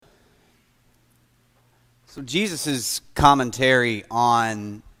So Jesus' commentary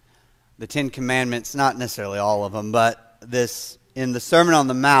on the Ten Commandments, not necessarily all of them, but this in the Sermon on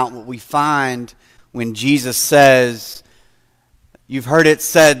the Mount, what we find when Jesus says, "You've heard it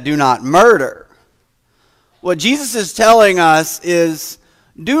said, do not murder." What Jesus is telling us is,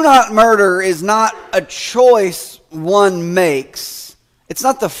 do not murder is not a choice one makes. It's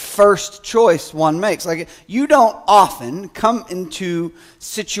not the first choice one makes. Like, you don't often come into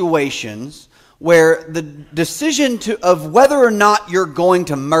situations where the decision of whether or not you're going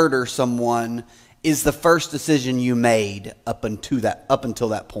to murder someone is the first decision you made up until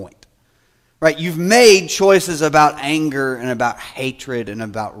that point. Right? You've made choices about anger and about hatred and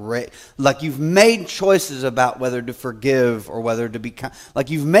about like you've made choices about whether to forgive or whether to be kind. Like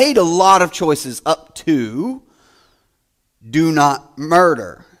you've made a lot of choices up to do not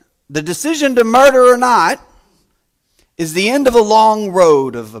murder. The decision to murder or not is the end of a long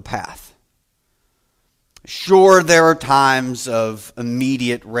road of a path. Sure, there are times of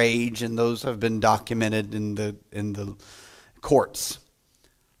immediate rage, and those have been documented in the courts.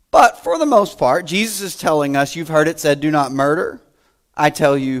 But for the most part, Jesus is telling us, you've heard it said, do not murder. I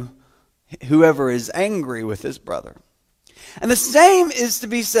tell you, whoever is angry with his brother. And the same is to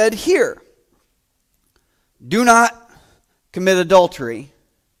be said here. Do not commit adultery.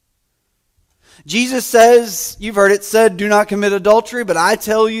 Jesus says, you've heard it said, do not commit adultery, but I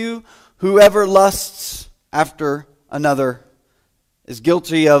tell you, whoever lusts after another is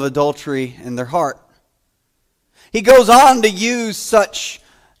guilty of adultery in their heart. He goes on to use such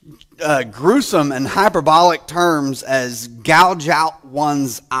gruesome and hyperbolic terms as gouge out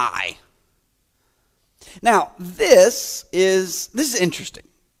one's eye. Now, this is interesting,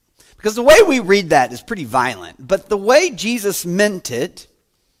 because the way we read that is pretty violent, but the way Jesus meant it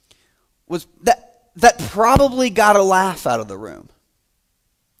was that probably got a laugh out of the room.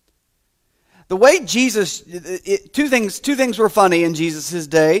 The way Jesus, two things were funny in Jesus'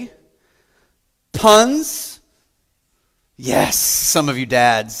 day. Puns. Yes, some of you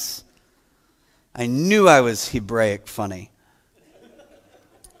dads. I knew I was Hebraic funny.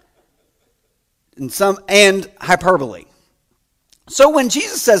 And hyperbole. So when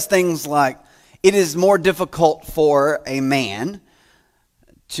Jesus says things like, it is more difficult for a man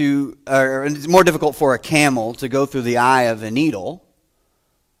or it's more difficult for a camel to go through the eye of a needle,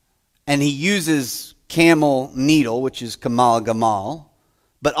 and he uses camel needle, which is kamal gamal,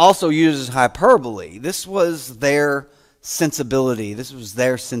 but also uses hyperbole. This was their sensibility. This was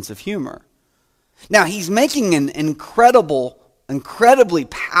their sense of humor. Now, he's making an incredibly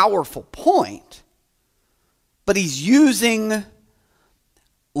powerful point, but he's using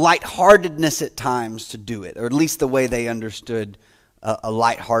lightheartedness at times to do it, or at least the way they understood a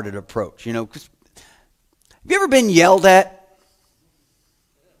lighthearted approach. You know, 'cause have you ever been yelled at?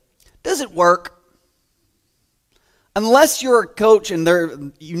 Does it work? Unless you're a coach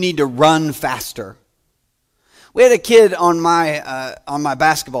and you need to run faster. We had a kid on my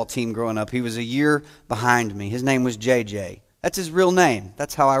basketball team growing up. He was a year behind me. His name was JJ. That's his real name.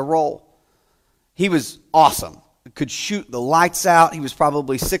 That's how I roll. He was awesome. Could shoot the lights out. He was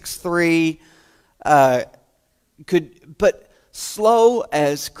probably 6'3". But slow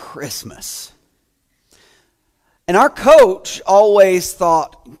as Christmas. And our coach always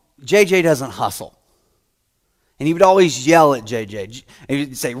thought, JJ doesn't hustle. And he would always yell at JJ. And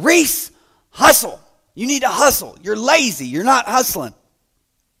he'd say, Reese, hustle. You need to hustle. You're lazy. You're not hustling.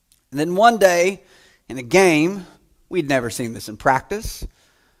 And then one day in a game, we'd never seen this in practice,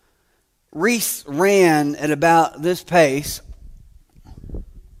 Reese ran at about this pace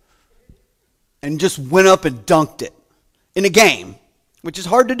and just went up and dunked it in a game, which is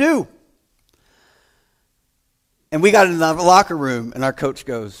hard to do. And we got in the locker room, and our coach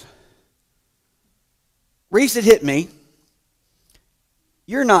goes, Reese had hit me.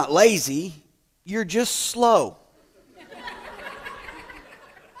 You're not lazy. You're just slow.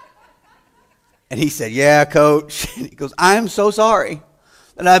 And he said, yeah, coach. And he goes, I'm so sorry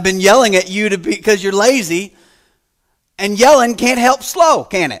that I've been yelling at you because you're lazy. And yelling can't help slow,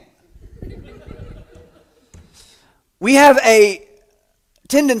 can it? We have a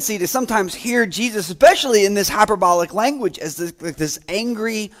tendency to sometimes hear Jesus, especially in this hyperbolic language, as this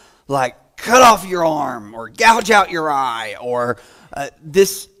angry, like, cut off your arm, or gouge out your eye, or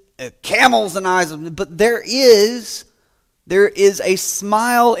this camels and eyes. But there is a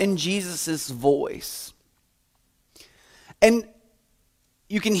smile in Jesus' voice. And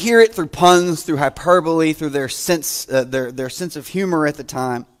you can hear it through puns, through hyperbole, through their sense of humor at the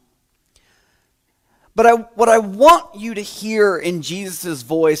time. But what I want you to hear in Jesus'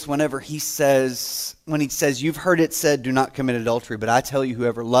 voice when he says, you've heard it said, do not commit adultery, but I tell you,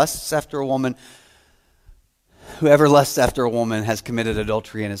 whoever lusts after a woman whoever lusts after a woman has committed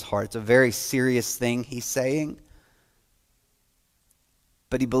adultery in his heart. It's a very serious thing he's saying.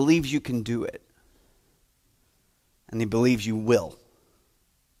 But he believes you can do it. And he believes you will.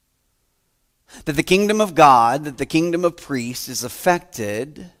 That the kingdom of God, that the kingdom of priests is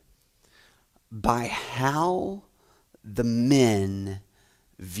affected by how the men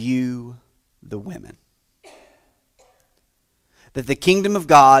view the women. That the kingdom of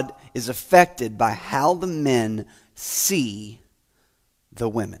God is affected by how the men see the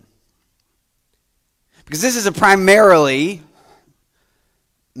women. Because this is a primarily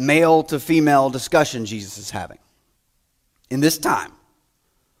male to female discussion Jesus is having in this time.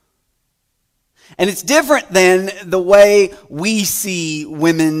 And it's different than the way we see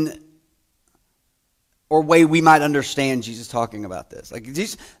women or way we might understand Jesus talking about this. Like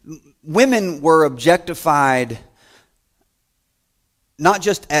these women were objectified not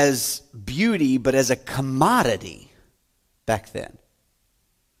just as beauty, but as a commodity back then.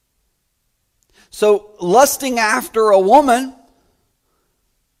 So lusting after a woman,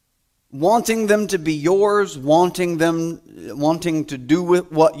 wanting them to be yours, wanting to do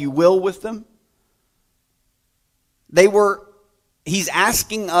with what you will with them, he's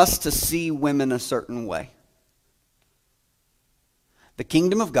asking us to see women a certain way. The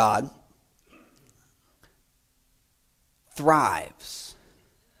kingdom of God thrives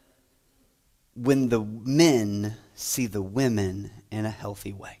when the men see the women in a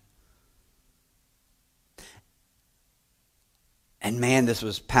healthy way. And man, this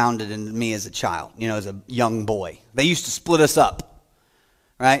was pounded into me as a child, as a young boy. They used to split us up,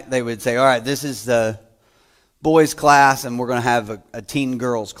 right? They would say, all right, this is the boys' class, and we're going to have a teen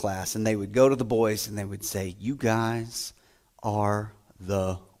girls' class. And they would go to the boys, and they would say, you guys are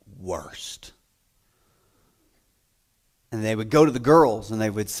the worst. And they would go to the girls, and they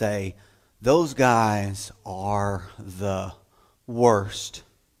would say, those guys are the worst.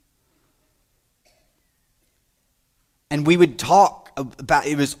 And we would talk about,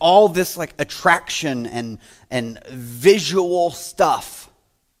 it was all this like attraction and visual stuff.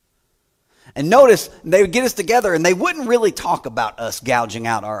 And notice, they would get us together and they wouldn't really talk about us gouging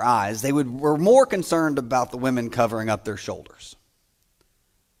out our eyes. They were more concerned about the women covering up their shoulders.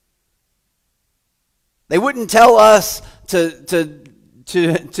 They wouldn't tell us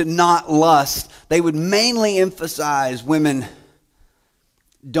to not lust. They would mainly emphasize women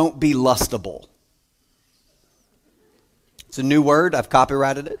don't be lustable. It's a new word. I've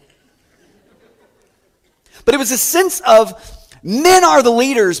copyrighted it. But it was a sense of men are the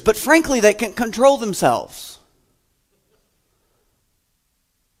leaders, but frankly, they can't control themselves.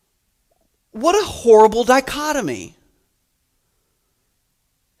 What a horrible dichotomy.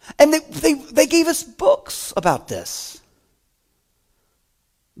 And they gave us books about this.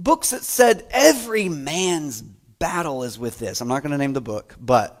 Books that said every man's battle is with this. I'm not going to name the book,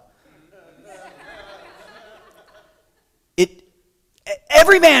 but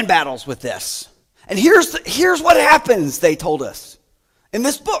every man battles with this. And here's what happens, they told us in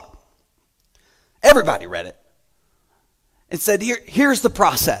this book. Everybody read it. It said, here's the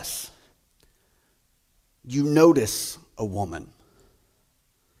process. You notice a woman.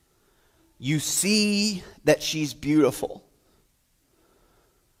 You see that she's beautiful.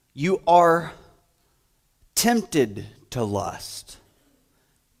 You are tempted to lust.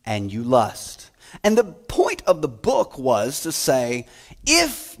 And you lust. And the point of the book was to say,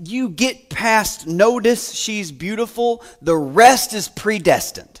 if you get past notice she's beautiful, the rest is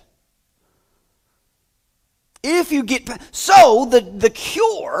predestined. If you get past, so the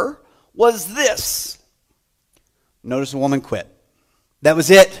cure was this. Notice a woman quit. That was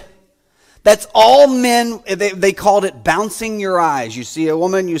it. That's all men, they called it bouncing your eyes. You see a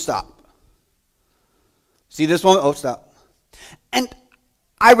woman, you stop. See this woman? Oh, stop. And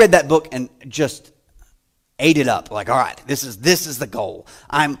I read that book and just ate it up. Like, all right, this is the goal.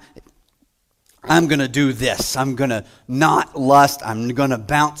 I'm going to do this. I'm going to not lust. I'm going to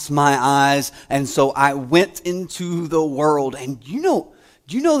bounce my eyes. And so I went into the world. And you know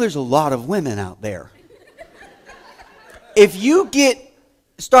there's a lot of women out there. If you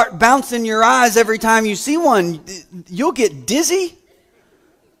start bouncing your eyes every time you see one, you'll get dizzy.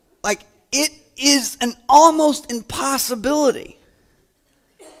 Like, it is an almost impossibility.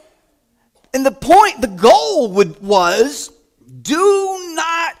 And the goal was, do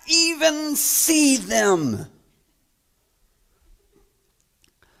not even see them.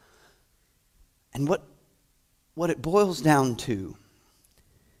 And what it boils down to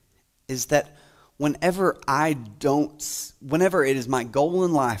is that whenever it is my goal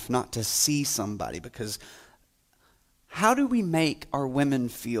in life not to see somebody, because How do we make our women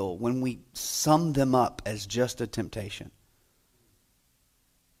feel when we sum them up as just a temptation?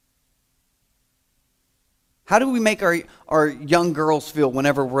 How do we make our young girls feel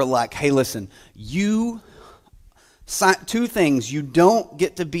whenever we're like, hey, listen, two things. You don't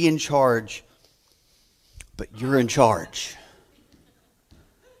get to be in charge, but you're in charge.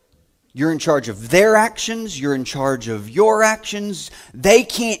 You're in charge of their actions. You're in charge of your actions. They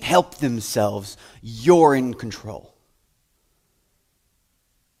can't help themselves. You're in control.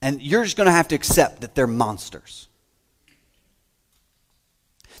 And you're just going to have to accept that they're monsters.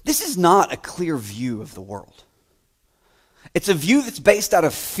 This is not a clear view of the world. It's a view that's based out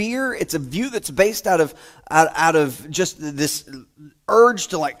of fear. It's a view that's based out of just this urge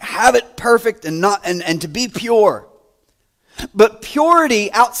to like have it perfect and to be pure. But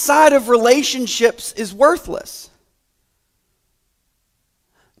purity outside of relationships is worthless.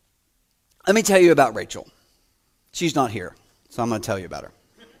 Let me tell you about Rachel. She's not here, so I'm going to tell you about her.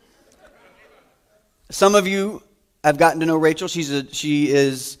 Some of you have gotten to know Rachel. She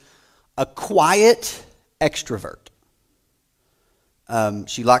is a quiet extrovert.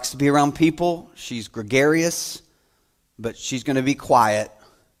 She likes to be around people. She's gregarious, but she's going to be quiet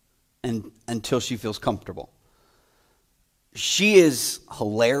until she feels comfortable. She is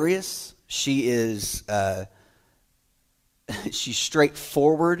hilarious. She's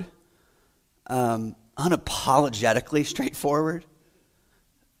straightforward, unapologetically straightforward.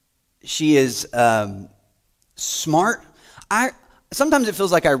 She is smart. Sometimes it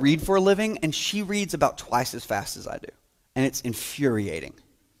feels like I read for a living, and she reads about twice as fast as I do. And it's infuriating.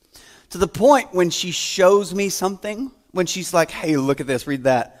 To the point when she shows me something, when she's like, hey, look at this, read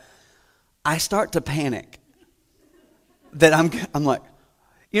that, I start to panic. That I'm like,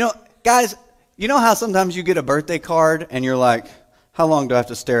 guys, you know how sometimes you get a birthday card and you're like, how long do I have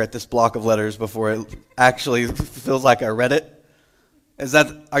to stare at this block of letters before it actually feels like I read it? I'm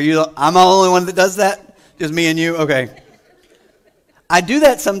the only one that does that? Just me and you? Okay. I do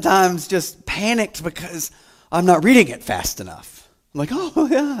that sometimes just panicked because I'm not reading it fast enough. I'm like, oh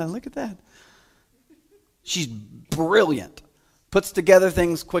yeah, look at that. She's brilliant. Puts together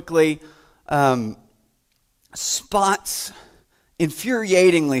things quickly. Spots,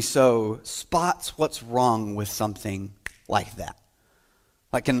 infuriatingly so, spots what's wrong with something like that.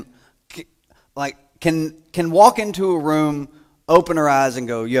 Can walk into a room, open her eyes and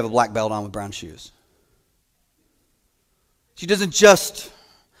go, you have a black belt on with brown shoes. She doesn't just,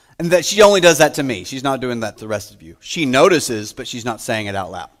 and that she only does that to me. She's not doing that to the rest of you. She notices, but she's not saying it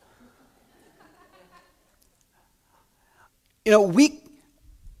out loud.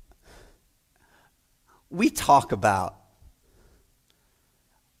 We talk about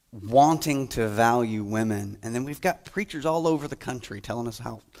wanting to value women, and then we've got preachers all over the country telling us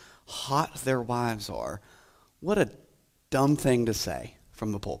how hot their wives are. What a dumb thing to say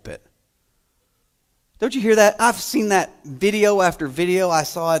from the pulpit. Don't you hear that? I've seen that video after video. I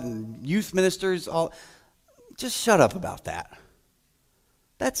saw it in youth ministers. Just shut up about that.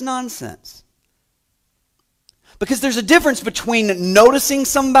 That's nonsense. Because there's a difference between noticing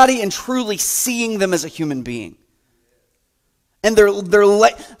somebody and truly seeing them as a human being. And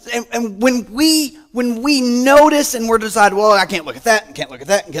and when we notice and we're deciding, well, I can't look at that, and can't look at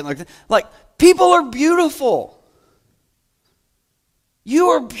that, and can't look at that. Like, people are beautiful. You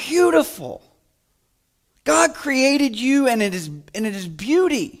are beautiful. God created you, and it is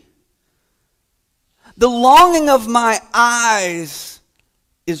beauty. The longing of my eyes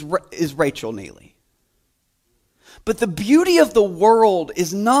is Rachel Neely. But the beauty of the world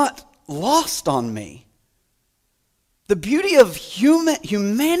is not lost on me. The beauty of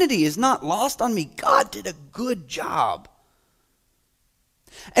humanity is not lost on me. God did a good job.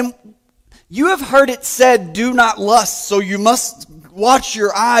 And you have heard it said, do not lust, so you must watch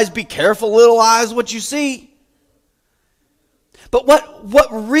your eyes. Be careful, little eyes, what you see. But what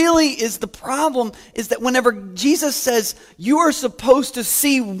really is the problem is that whenever Jesus says you are supposed to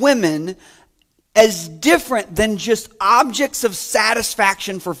see women as different than just objects of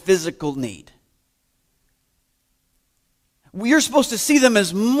satisfaction for physical need. You're supposed to see them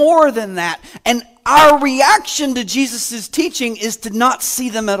as more than that. And our reaction to Jesus' teaching is to not see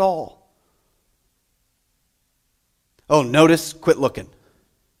them at all. Oh, notice, quit looking.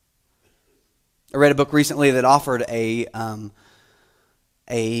 I read a book recently that offered a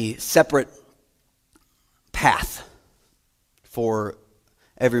separate path for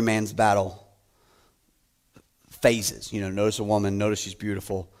every man's battle phases. Notice a woman, notice she's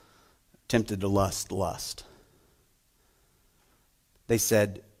beautiful, tempted to lust. They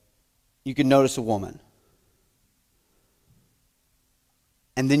said, you can notice a woman.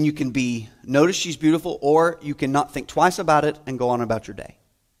 And then you can notice she's beautiful, or you can not think twice about it and go on about your day.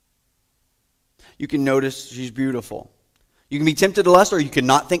 You can notice she's beautiful. You can be tempted to lust, or you can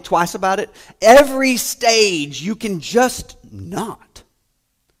not think twice about it. Every stage, you can just not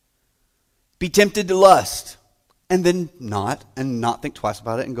be tempted to lust, and then not think twice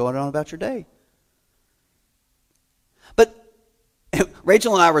about it and go on about your day. But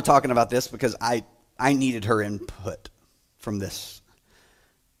Rachel and I were talking about this because I needed her input from this.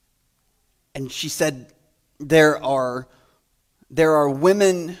 And she said, there are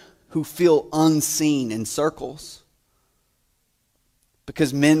women who feel unseen in circles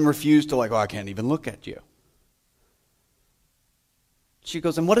because men refuse to, I can't even look at you. She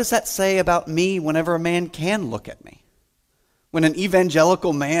goes, and what does that say about me whenever a man can look at me? When an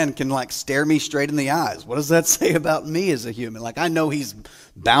evangelical man can stare me straight in the eyes, what does that say about me as a human? I know he's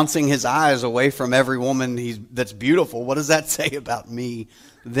bouncing his eyes away from every woman that's beautiful. What does that say about me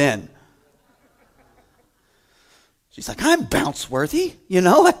then? She's like, I'm bounce worthy,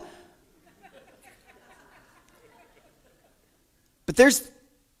 But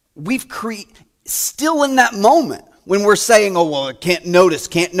still in that moment when we're saying, can't notice.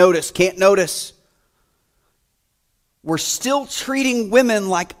 We're still treating women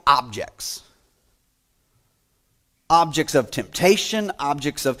like objects. Objects of temptation,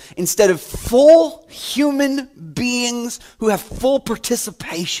 instead of full human beings who have full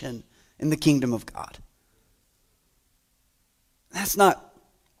participation in the kingdom of God.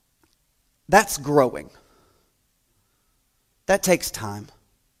 That's growing. That takes time.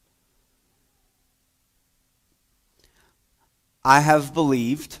 I have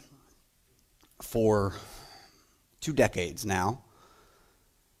believed for 2 decades now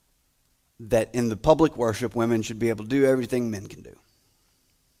that in the public worship, women should be able to do everything men can do.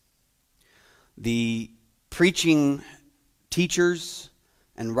 The preaching teachers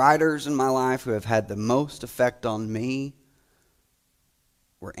and writers in my life who have had the most effect on me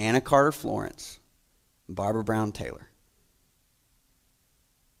were Anna Carter Florence and Barbara Brown Taylor.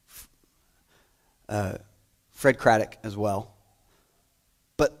 Fred Craddock as well.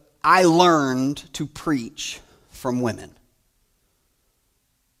 But I learned to preach from women.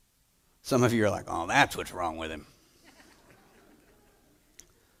 Some of you are like, oh, that's what's wrong with him.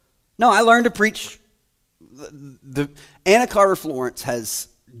 No, I learned to preach. The Anna Carter Florence has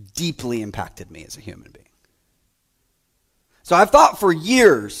deeply impacted me as a human being. So I've thought for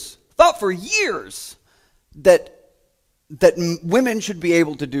years that women should be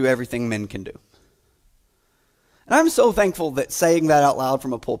able to do everything men can do. And I'm so thankful that saying that out loud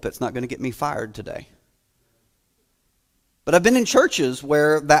from a pulpit's not going to get me fired today. But I've been in churches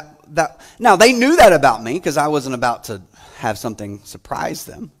where now they knew that about me because I wasn't about to have something surprise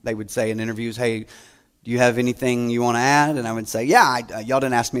them. They would say in interviews, hey, do you have anything you want to add? And I would say, yeah, y'all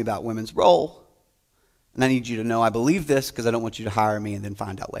didn't ask me about women's role. And I need you to know I believe this because I don't want you to hire me and then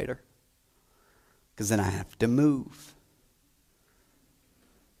find out later. Because then I have to move.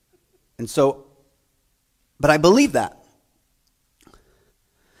 And so, but I believe that.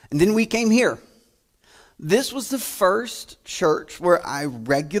 And then we came here. This was the first church where I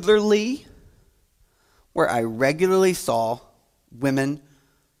regularly saw women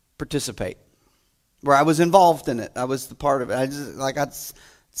participate. Where I was involved in it. I was the part of it. I'd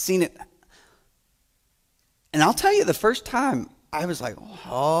seen it. And I'll tell you, the first time I was like,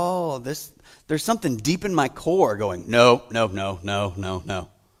 oh, there's something deep in my core going, no.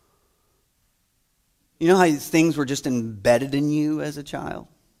 You know how these things were just embedded in you as a child?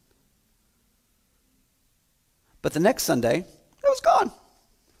 But the next Sunday, it was gone.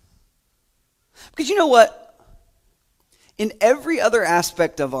 Because you know what? In every other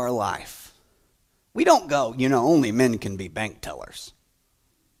aspect of our life, we don't go, only men can be bank tellers.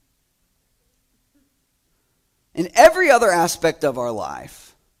 In every other aspect of our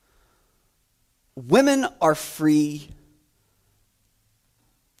life, women are free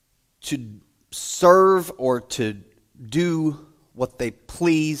to serve or to do what they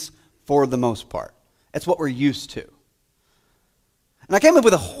please for the most part. That's what we're used to. And I came up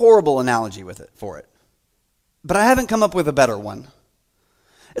with a horrible analogy for it. But I haven't come up with a better one.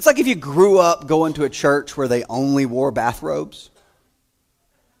 It's like if you grew up going to a church where they only wore bathrobes.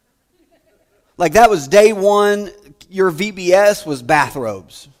 Like that was day one, your VBS was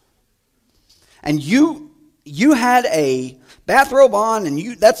bathrobes. And you had a bathrobe on, and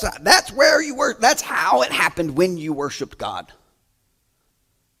that's where you were. That's how it happened when you worshiped God.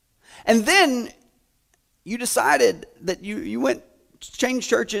 And then you decided that you went to change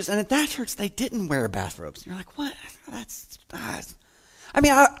churches, and at that church they didn't wear bathrobes. You're like, what?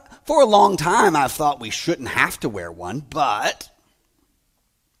 For a long time I've thought we shouldn't have to wear one, but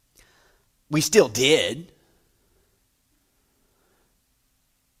We still did.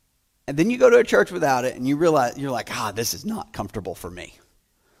 And then you go to a church without it and you realize, you're like, this is not comfortable for me.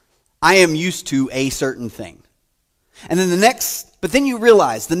 I am used to a certain thing. And then but then you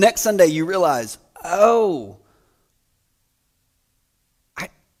realize, the next Sunday you realize,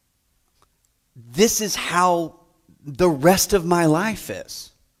 this is how the rest of my life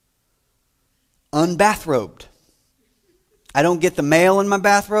is. Unbathrobed. I don't get the mail in my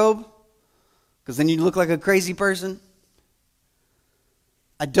bathrobe, because then you look like a crazy person.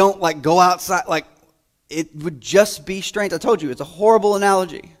 I don't go outside. It would just be strange. I told you, it's a horrible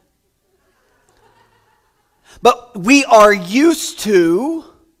analogy. But we are used to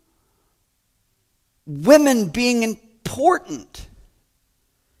women being important.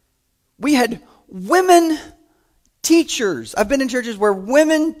 We had women teachers. I've been in churches where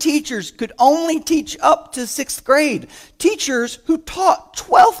women teachers could only teach up to 6th grade. Teachers who taught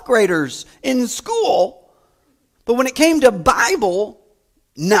 12th graders in school. But when it came to Bible,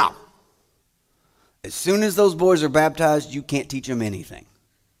 no. As soon as those boys are baptized, you can't teach them anything.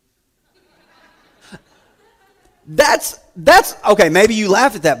 That's okay, maybe you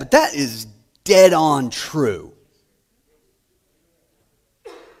laugh at that, but that is dead on true.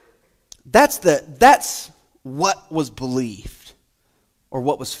 That's what was believed or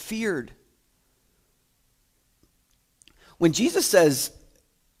what was feared. When Jesus says,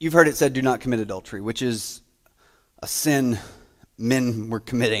 you've heard it said, do not commit adultery, which is a sin men were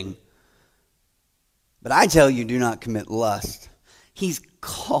committing. But I tell you, do not commit lust. He's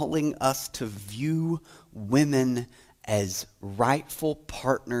calling us to view women as rightful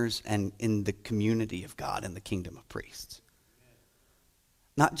partners and in the community of God in the kingdom of priests.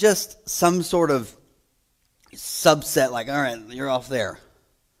 Not just some sort of subset all right, you're off there.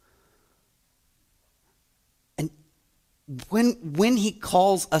 And when he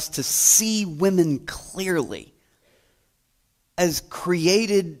calls us to see women clearly as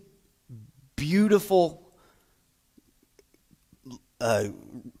created, beautiful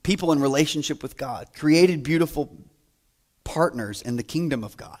people in relationship with God, created beautiful partners in the kingdom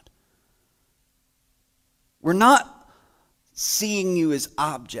of God. We're not seeing you as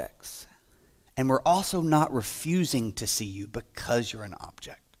objects, and we're also not refusing to see you because you're an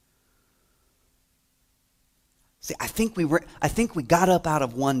object. See, I think we got up out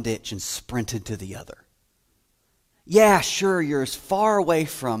of one ditch and sprinted to the other. Yeah, sure, you're as far away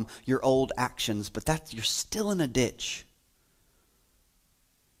from your old actions, but you're still in a ditch.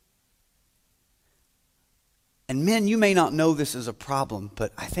 And men, you may not know this is a problem,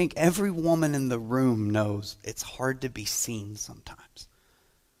 but I think every woman in the room knows it's hard to be seen sometimes.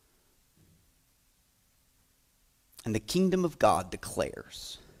 And the kingdom of God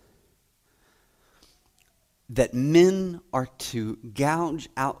declares that men are to gouge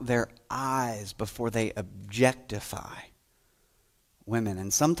out their eyes before they objectify women.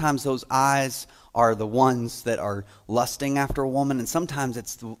 And sometimes those eyes are the ones that are lusting after a woman, and sometimes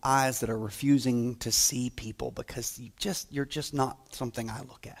it's the eyes that are refusing to see people because you're just not something I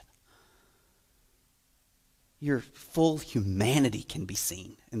look at. Your full humanity can be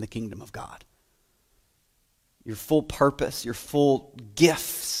seen in the kingdom of God. Your full purpose, your full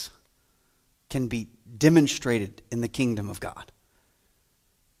gifts can be demonstrated in the kingdom of God.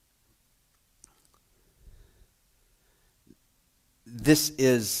 This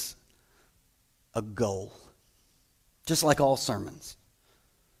is a goal, just like all sermons.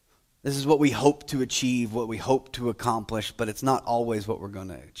 This is what we hope to achieve, what we hope to accomplish, but it's not always what we're going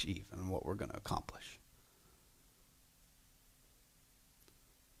to achieve and what we're going to accomplish.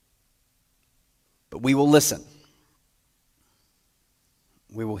 But we will listen.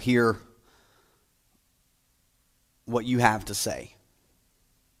 We will hear what you have to say.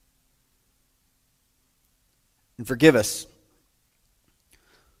 And forgive us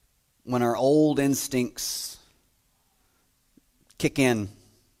when our old instincts kick in.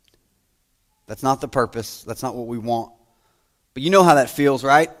 That's not the purpose. That's not what we want. But you know how that feels,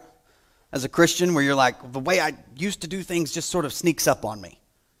 right? As a Christian, where you're like, the way I used to do things just sort of sneaks up on me.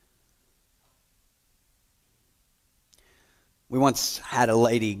 We once had a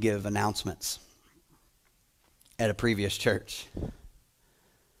lady give announcements at a previous church.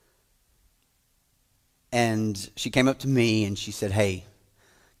 And she came up to me and she said, hey,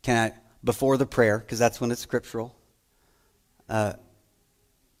 can I, before the prayer, because that's when it's scriptural, can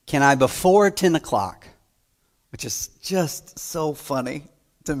I before 10 o'clock, which is just so funny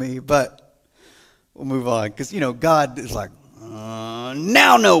to me, but we'll move on. Because, God is like,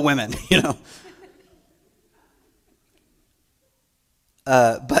 now no women,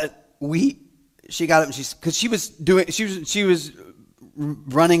 But she got up and because she was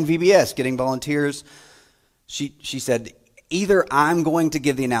running VBS, getting volunteers. She said, either I'm going to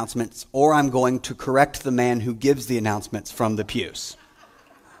give the announcements or I'm going to correct the man who gives the announcements from the pews.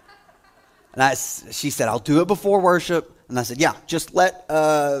 And she said, I'll do it before worship. And I said, yeah, just let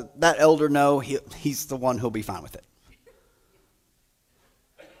that elder know he's the one who'll be fine with it.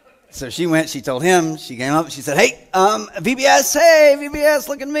 So she went, she told him, she came up, she said, hey, VBS,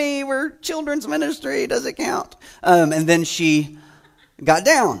 look at me. We're children's ministry. Does it count? And then she got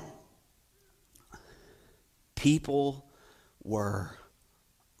down. People were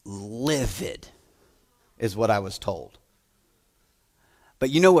livid, is what I was told. But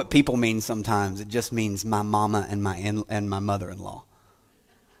you know what people mean sometimes? It just means my mama and my mother-in-law.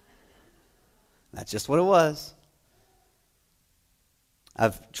 That's just what it was.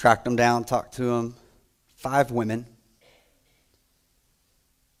 I've tracked them down, talked to them. 5 women.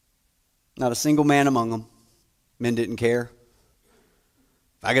 Not a single man among them. Men didn't care.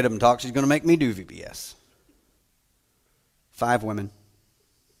 If I get up and talk, she's going to make me do VBS. 5 women.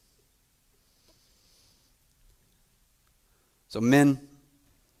 So men,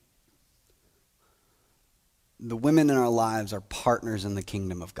 the women in our lives are partners in the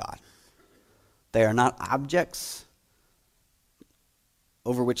kingdom of God. They are not objects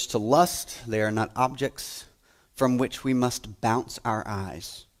over which to lust. They are not objects from which we must bounce our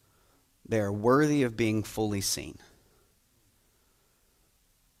eyes. They are worthy of being fully seen.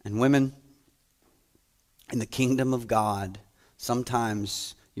 And women, in the kingdom of God,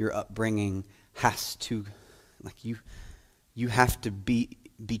 sometimes your upbringing has to, you have to be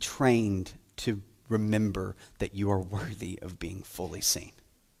trained to remember that you are worthy of being fully seen.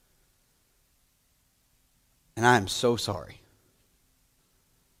 And I am so sorry.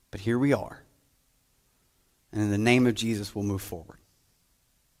 But here we are. And in the name of Jesus, we'll move forward.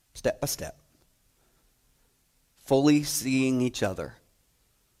 Step by step. Fully seeing each other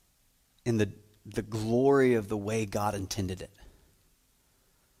in the glory of the way God intended it.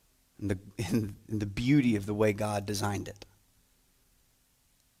 In the beauty of the way God designed it.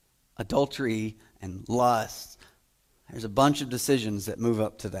 Adultery and lust. There's a bunch of decisions that move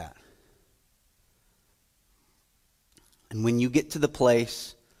up to that. And when you get to the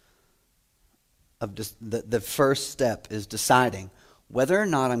place of just the first step is deciding whether or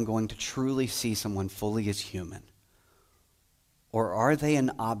not I'm going to truly see someone fully as human, or are they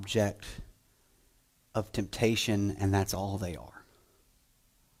an object of temptation and that's all they are.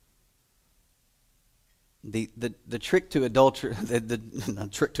 The trick to adultery, the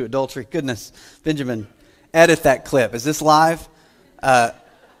trick to adultery. Goodness, Benjamin, edit that clip. Is this live? Oh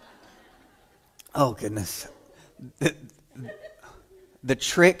goodness, the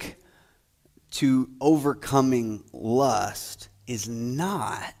trick to overcoming lust is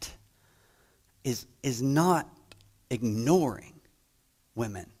not ignoring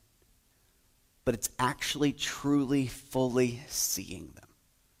women, but it's actually truly fully seeing them.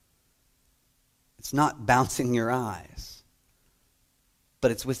 It's not bouncing your eyes, but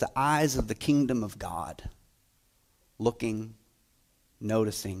it's with the eyes of the kingdom of God, looking,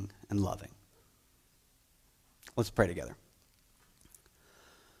 noticing, and loving. Let's pray together.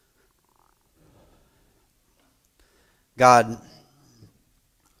 God,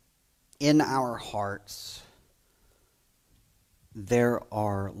 in our hearts, there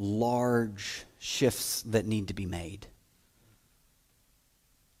are large shifts that need to be made.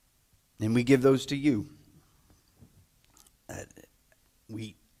 And we give those to you.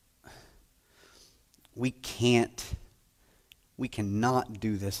 We cannot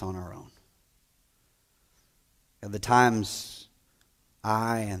do this on our own. At the times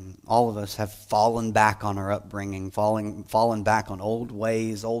I and all of us have fallen back on our upbringing, fallen back on old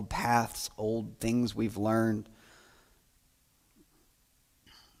ways, old paths, old things we've learned.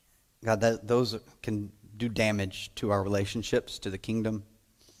 God, those can do damage to our relationships, to the kingdom.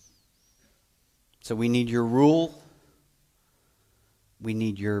 So we need your rule. We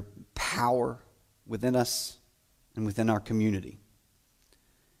need your power within us and within our community.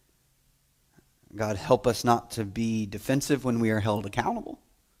 God, help us not to be defensive when we are held accountable.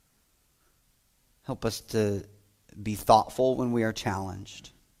 Help us to be thoughtful when we are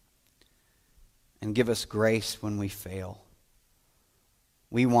challenged. And give us grace when we fail.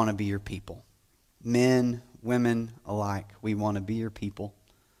 We want to be your people. Men, women alike, we want to be your people.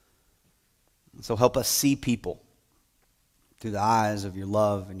 So help us see people through the eyes of your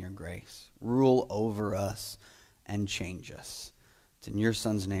love and your grace. Rule over us and change us. It's in your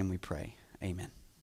Son's name we pray. Amen.